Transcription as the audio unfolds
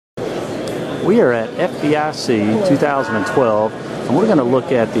We are at FDIC 2012, and we're going to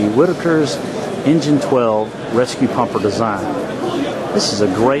look at the Whitakers Engine 12 Rescue Pumper design. This is a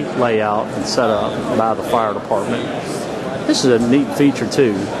great layout and setup by the fire department. This is a neat feature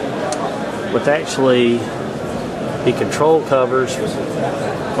too, with actually the control covers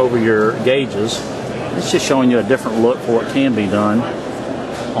over your gauges. It's just showing you a different look for what can be done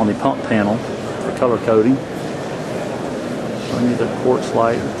on the pump panel for color coding. Showing you the quartz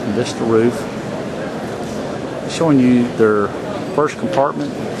light from Vista roof. Showing you their first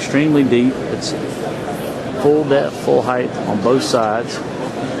compartment, extremely deep. It's full depth, full height on both sides.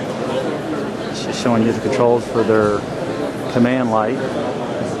 It's just showing you the controls for their command light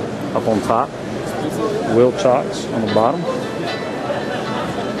up on top. Wheel chocks on the bottom.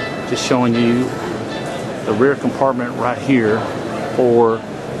 Just showing you the rear compartment right here for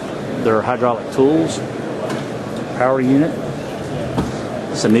their hydraulic tools, power unit.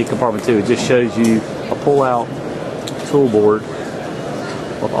 It's a neat compartment too. It just shows you a pull-out tool board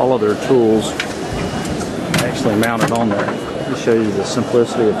with all of their tools actually mounted on there. Just show you the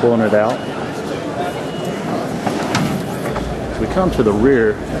simplicity of pulling it out. As we come to the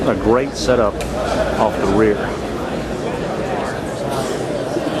rear, a great setup off the rear.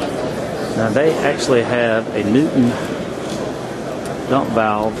 Now they actually have a Newton dump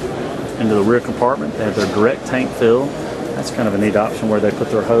valve into the rear compartment. They have their direct tank fill. That's kind of a neat option where they put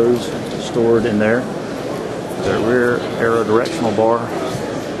their hose stored in there. Their rear aero directional bar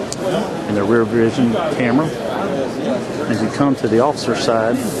and their rear vision camera. As you come to the officer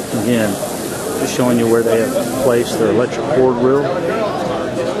side, again, just showing you where they have placed their electric cord wheel.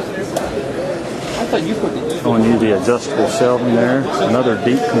 Showing you the adjustable shelving there. Another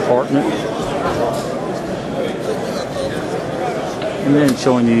deep compartment. And then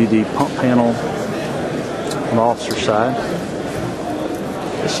showing you the pump panel on the officer side.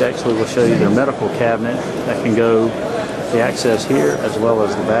 This actually will show you their medical cabinet that can go the access here as well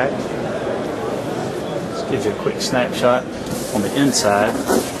as the back. This gives you a quick snapshot on the inside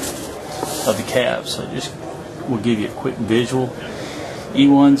of the cab, so just will give you a quick visual.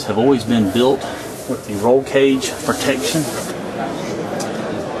 E1s have always been built with the roll cage protection.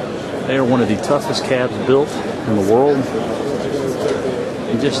 They are one of the toughest cabs built in the world,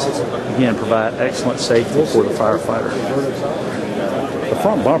 and just again provide excellent safety for the firefighter. The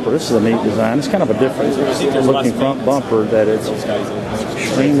front bumper, this is a neat design. It's kind of a different looking front bumper that it's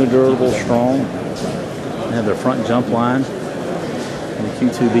extremely durable, strong. They have their front jump line and the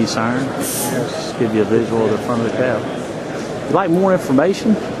Q2B siren. Just give you a visual of the front of the cab. If you'd like more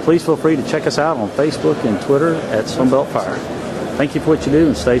information, please feel free to check us out on Facebook and Twitter at Sunbelt Fire. Thank you for what you do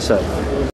and stay safe.